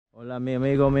Hola mi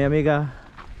amigo, mi amiga.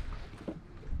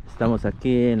 Estamos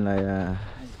aquí en la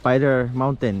Spider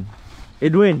Mountain.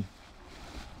 Edwin.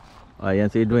 Ayan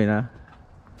si Edwin ha.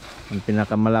 Ang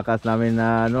pinakamalakas namin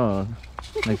na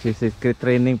nagsisecret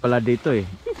training pala dito eh.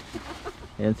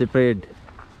 Ayan si Fred.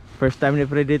 First time ni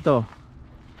Fred dito.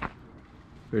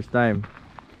 First time.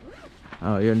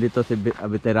 Oh, yun dito si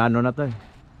veterano na to eh.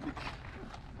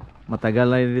 Matagal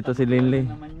na dito si Linley.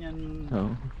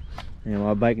 Oh. Yung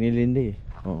mga bike ni Linley.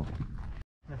 Oh.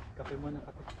 Kape mo na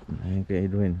kape. Ayun kay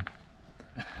Edwin.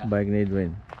 Bike ni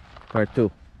Edwin. Part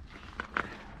 2.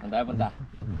 Punta.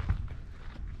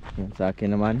 Yan sa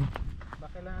akin naman.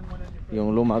 Kailangan mo na dito.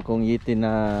 Yung luma kong Yeti na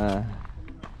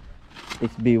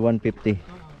SB 150.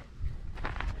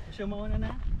 Siya mauna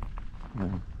na.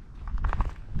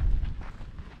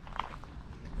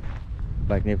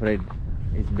 Bike ni Fred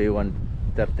SB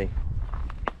 130.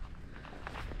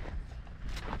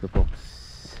 Ito po.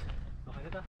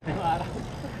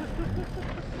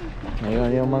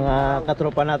 Ngayon yung mga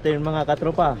katropa natin, mga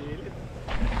katropa.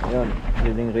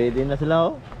 Ayun, ready na sila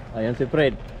oh. Ayun si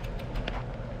Fred.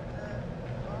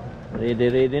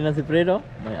 Ready na si Fred oh.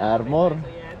 May armor.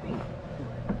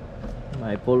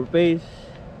 May full face.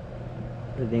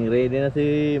 Ready na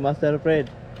si Master Fred.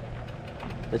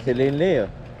 Ito si Linley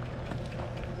oh.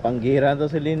 Panggiran to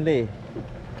si Linley.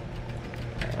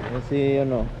 Ayun si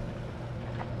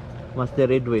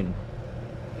Master Edwin.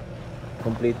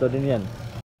 Kompleto din yan.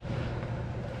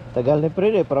 Tagal ni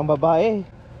Fred eh, parang babae.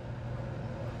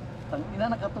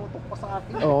 Tangina, nakatutok pa sa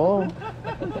akin. Oo.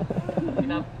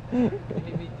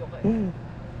 Binibidyo ka eh.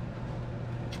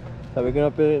 Sabi ko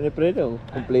na ni Fred oh,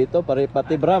 kompleto,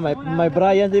 pati bra, may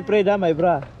bra yan si Fred ha, may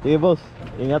bra. Sige boss,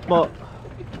 ingat po.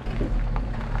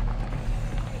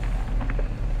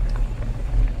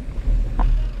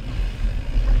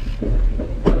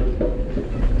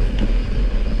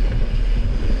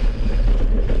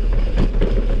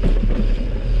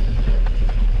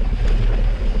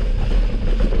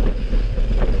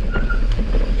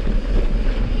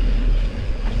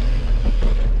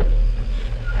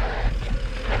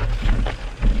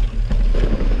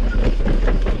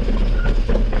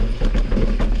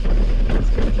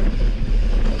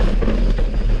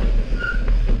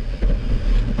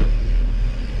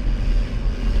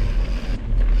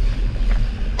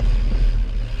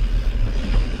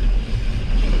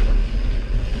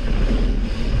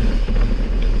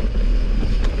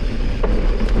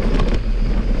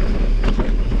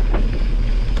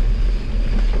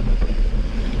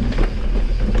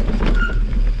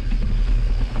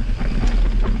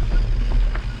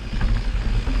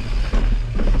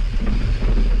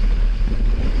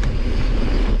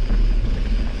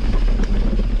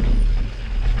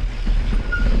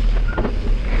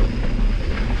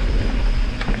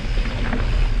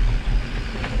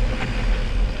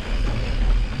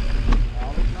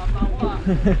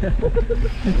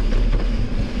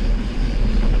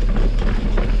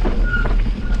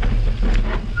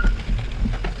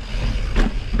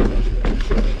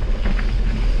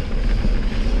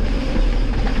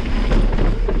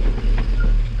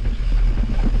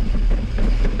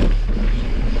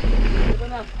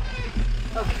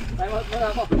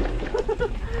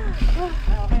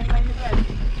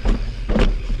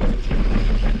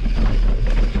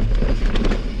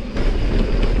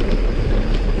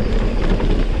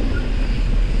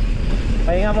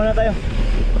 Pahinga muna tayo.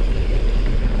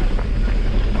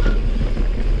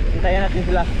 Hintayin natin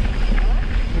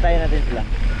sila.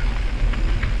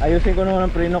 Ayusin ko naman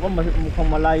ang preno ko,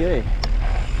 mukhang malayo eh.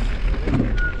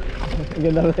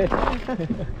 Ganda rin.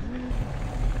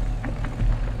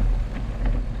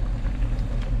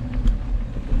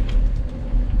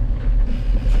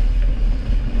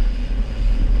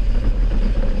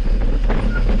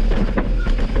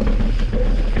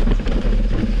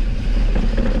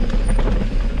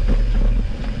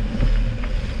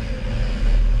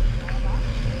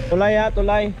 Tulay ha,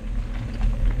 tulay.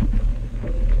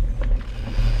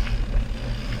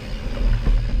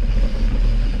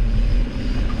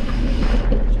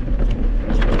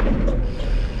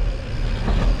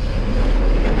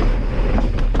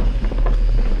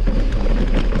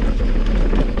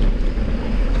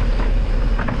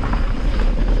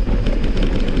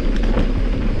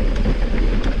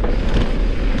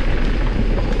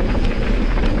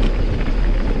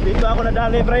 Dito ako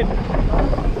nadali, Fred.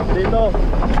 Dito.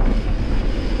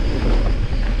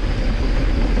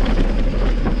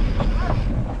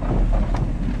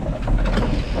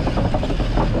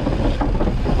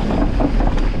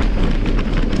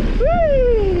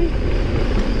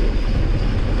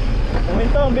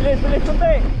 Bilis,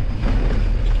 kunti.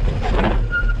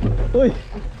 Uy.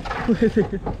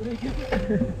 Tuminto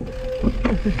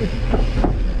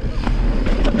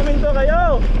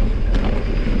kayo.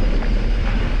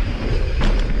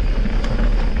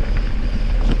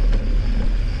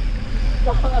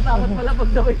 Nakakatakot pala pag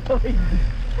daway-daway.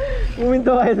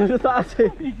 Tuminto kayo sa taas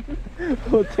eh.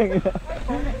 Putang ina.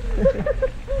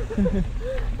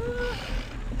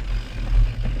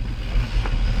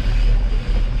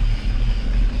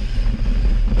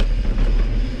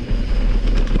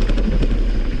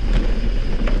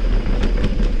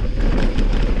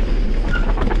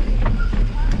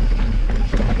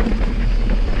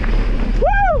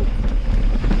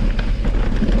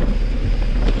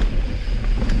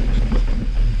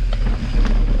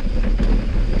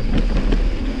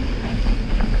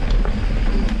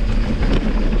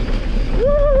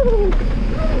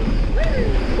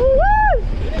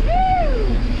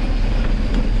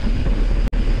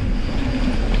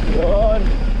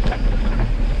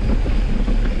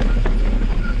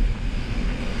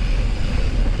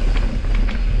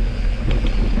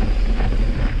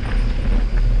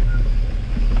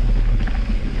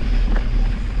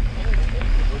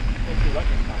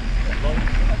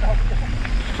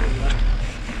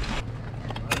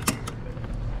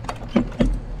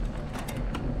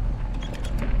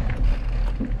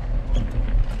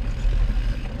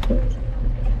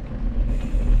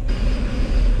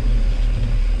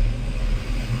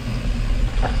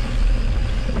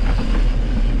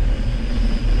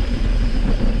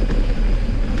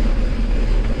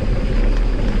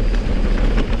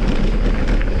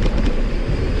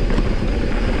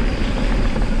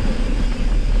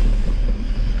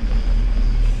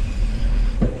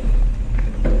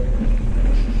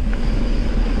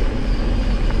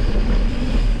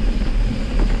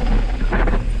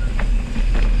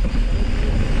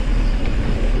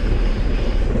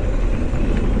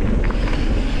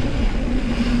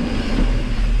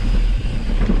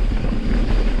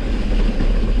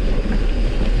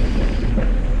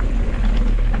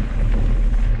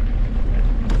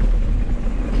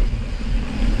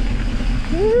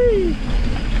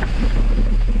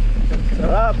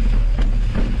 Sarap.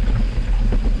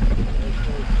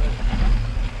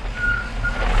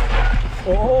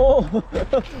 Oo.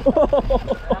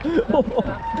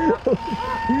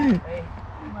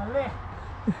 Mali.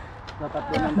 Dapat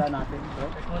doon ang daan natin, bro.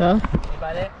 Ha?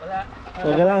 Bale, wala.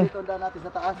 Okay lang. Dito ang daan natin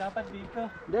sa taas. Dapat dito.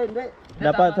 Hindi.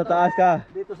 Dapat sa taas ka.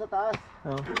 Dito sa taas.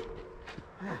 Oh.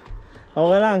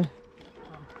 Okay lang.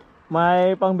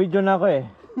 May pang video na ako eh.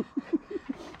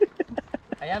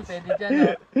 Ayan, pwede dyan,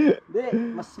 no?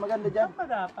 Hindi, mas maganda dyan.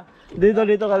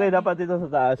 Dito kali, dapat dito sa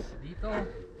taas. Dito.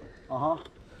 Aha.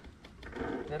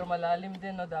 Pero malalim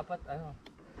din, no? Dapat, ano,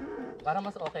 para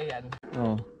mas okay yan.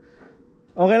 Oh.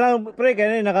 Okay lang, pre,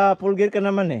 kaya naka full gear ka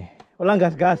naman eh. Walang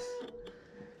gas-gas.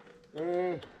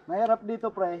 Mahirap dito,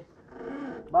 pre.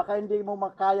 Baka hindi mo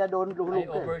makaya doon, luhulog Ay,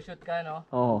 ka. overshoot ka, no?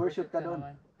 Oo. Overshoot ka doon.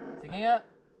 Sige nga.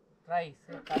 Try.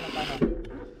 Paano?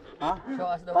 Ha? Show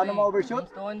us the Paano way. ma-overshoot?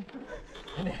 Winston.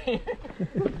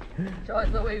 Show us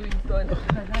the way, Winston.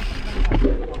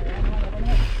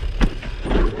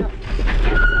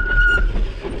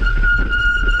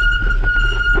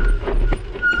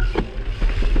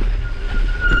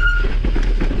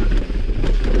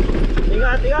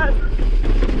 Ingat!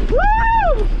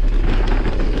 Woo!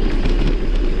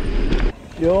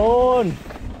 Yun!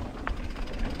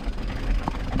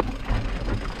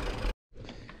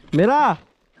 Mira!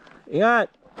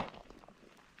 Ingat!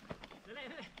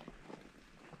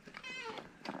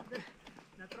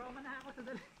 Na-trauma na ako sa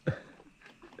dali.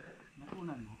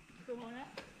 Napunan mo? Ito muna?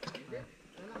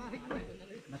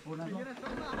 Napunan mo?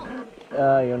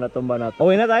 Yung natumba na.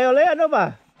 Uwi na tayo, Le. Ano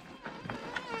ba?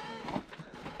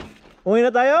 Uwi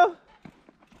na tayo?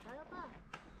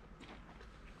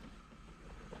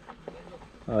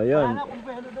 Oh, yun.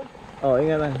 Oh,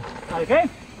 ingat lang. Okay?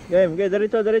 Game,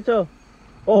 diretso.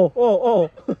 Oh.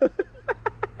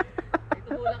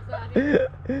 Itulak sa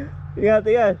akin. Ingat.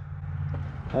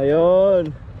 Ayun.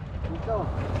 Dito.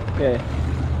 Okay.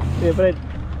 Sige, Fred.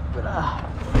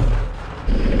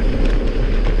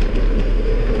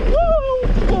 Woo!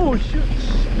 Oh, shoot!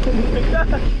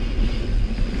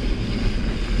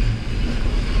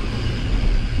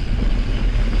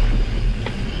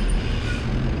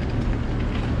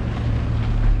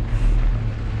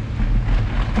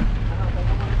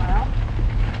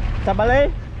 Sa balay?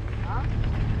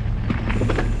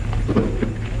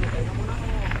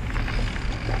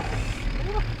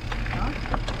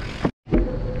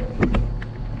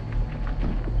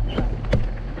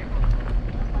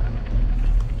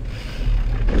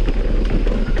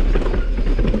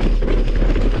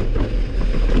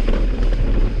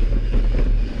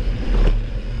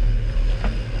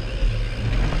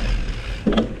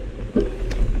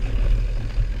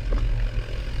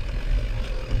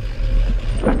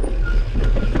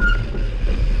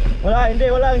 hindi,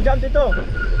 wala ang jump dito.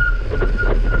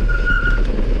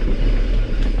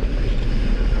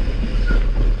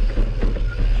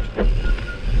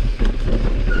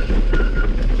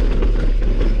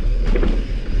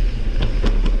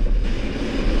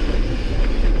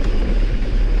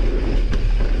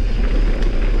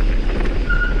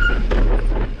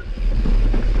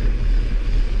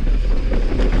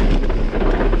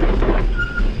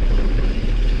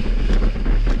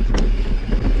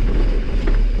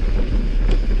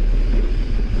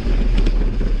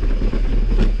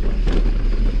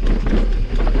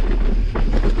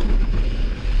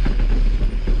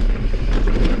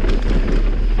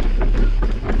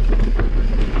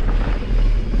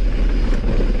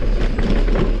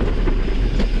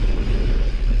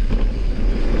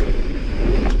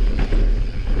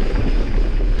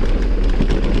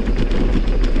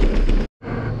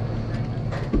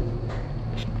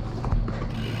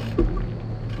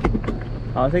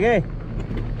 Oh, sige.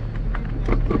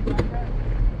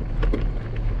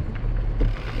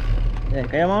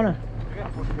 Kaya mau na.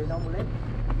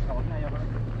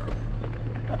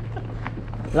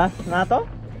 Last na to?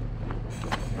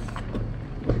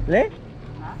 Le?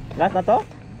 Last na to?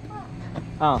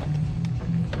 Ah.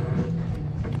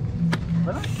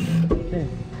 Wala? Okay din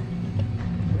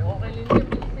yung bilis eh.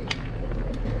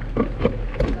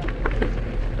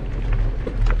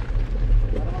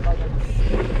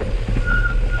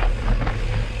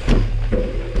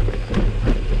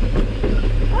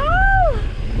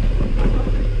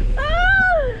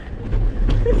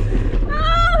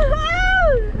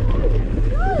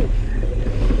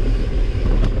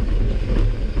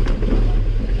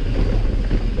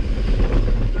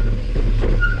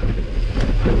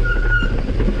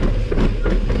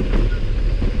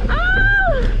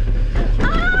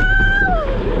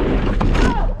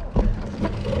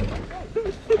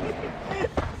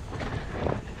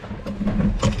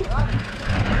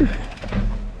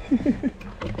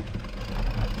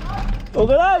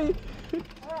 Okay lang.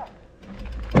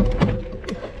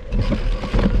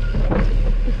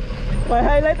 May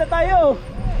highlight na tayo.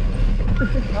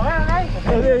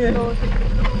 Okay.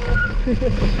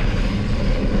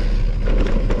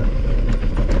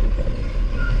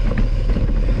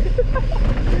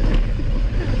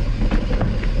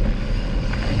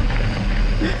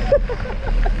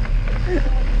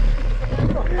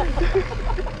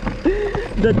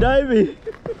 The diving.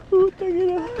 Putang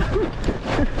ina.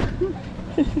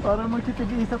 Para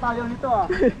magtitigi-isa tayo nito ah.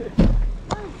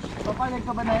 Papayag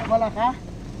ka ba na wala ka?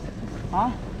 Ha?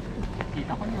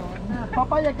 Kita ko yun.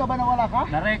 Papayag ka ba na wala ka?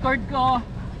 Na-record ko.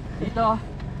 Dito.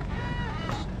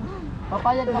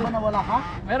 Papayag ka ba na wala ka?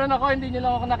 Meron ako, hindi nyo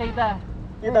lang ako nakita.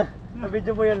 Kita,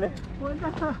 na-video mo yun eh.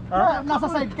 Nasa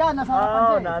side ka, nasa harapan Oo,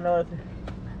 ka eh. na ano.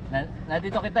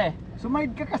 Nandito kita eh.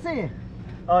 Sumide ka kasi eh.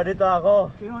 Oh, dito ako.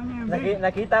 Kinuha niya yung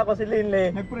Nakita ko si Linley.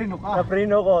 Nagpreno ka.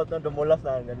 Naprino ko, dumulas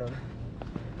na ganun.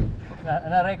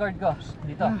 Na-record ko.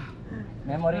 Dito.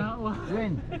 Memory.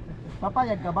 Win,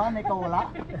 papayag ka ba na ikaw wala?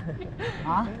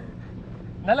 Ha?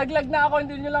 Nalaglag na ako,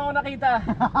 hindi nyo lang ako nakita.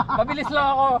 Mabilis lang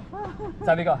ako.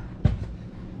 Sabi ko,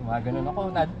 gumaganon ako.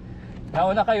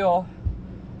 Nauna kayo.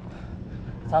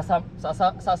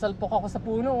 Sasalpok ako sa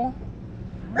puno.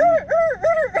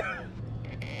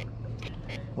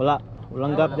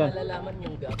 Walang gap dyan. Malalaman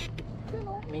yung gap.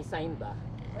 May sign ba?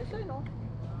 Ay, sa'yo no?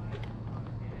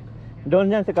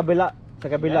 Doon yan, sa kabila.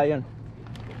 Sa kabila yun.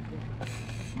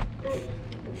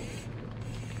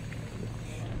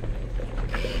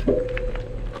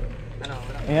 Ano?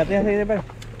 Ingat yan, sige, Brad.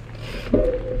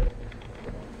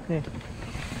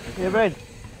 Sige, Brad.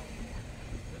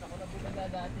 Ako na bumanda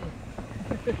dati.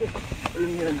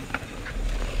 Yun yan.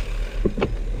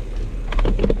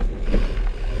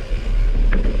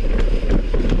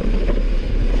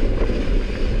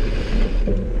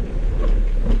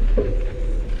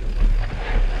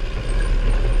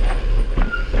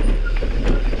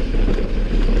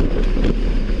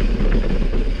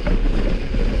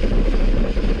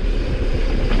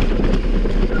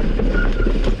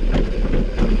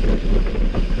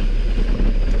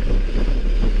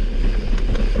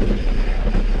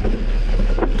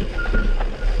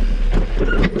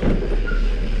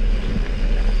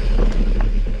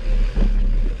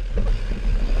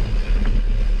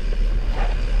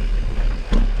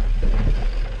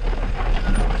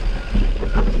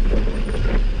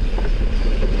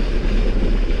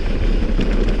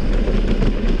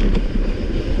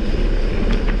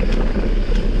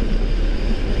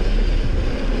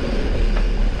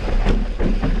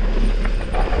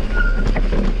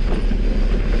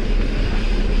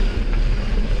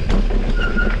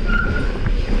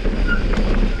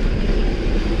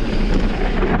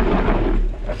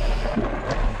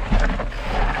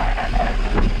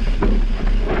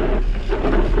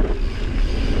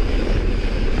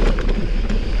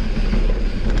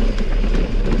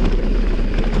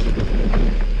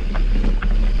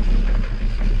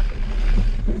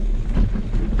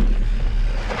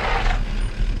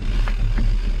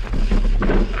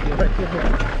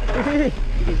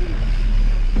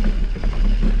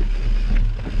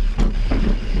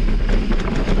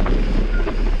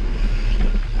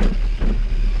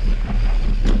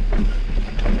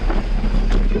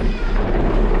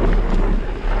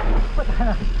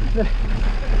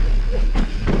 Oh.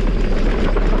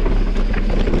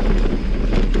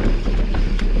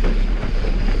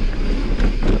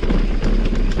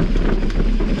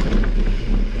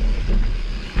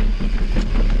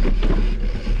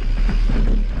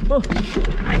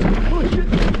 Oh shit.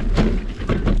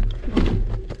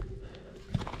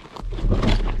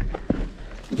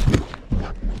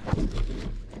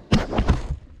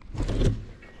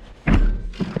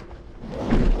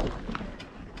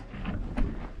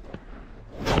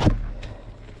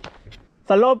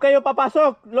 Sa loob kayo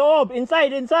papasok. Loob,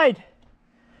 inside, inside.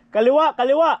 Kaliwa,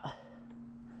 kaliwa.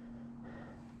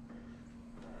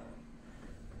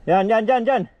 Yan, yan, yan,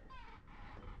 yan.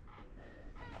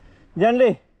 Diyan,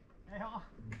 Lee. Ayoko.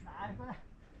 Naaari ko na.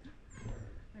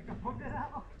 Nagkabog na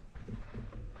ako.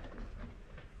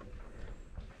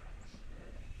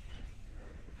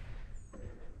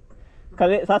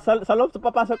 Sa loob sa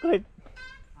papasok rin.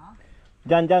 Ha?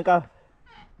 Diyan, diyan ka.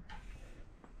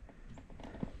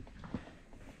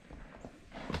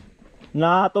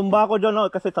 Natumba ako dyan,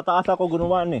 oh, kasi sa taas ako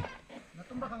gunuwan eh.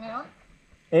 Natumba ka ngayon?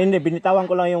 Eh hindi, binitawan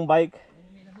ko lang yung bike.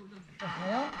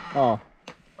 Ngayon? Oo.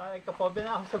 Parang nagkapobe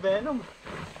na ako sa Venom.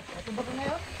 Natumba ka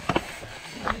ngayon?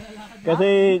 Kasi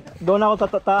doon ako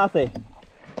sa taas eh.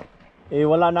 Eh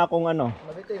wala na akong ano.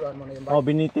 Nabitiwan mo na yung bike. Oh,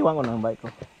 binitiwan ko na yung bike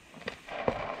ko.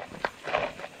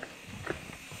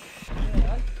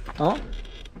 Oh?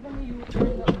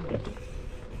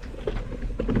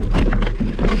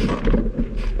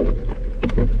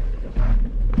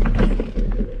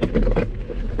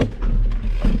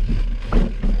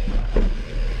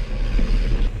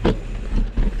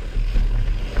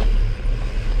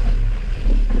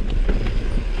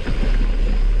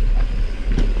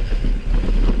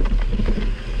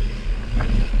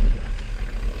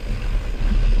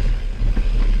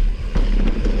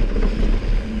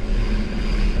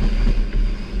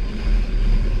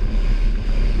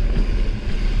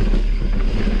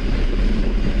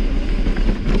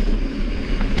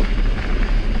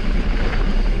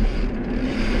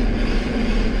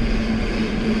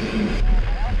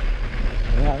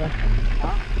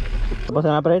 Tapos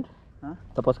ka na, Fred? Ha?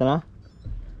 Tapos ka na?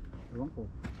 Ewan ko.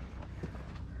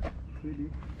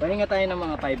 Pwede. Pahinga tayo ng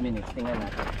mga 5 minutes. Tingnan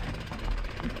natin.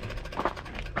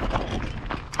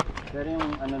 Pero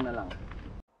yung ano na lang.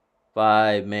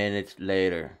 5 minutes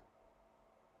later.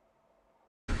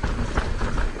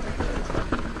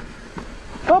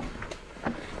 Hop!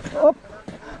 Hop!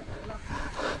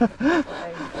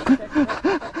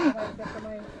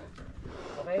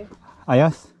 Okay?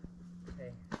 Ayos.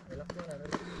 Relax mo na.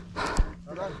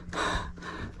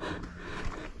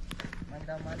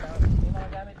 Mandaw. Yung mga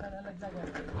gamit na nalagdagan.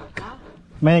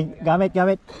 May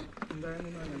gamit.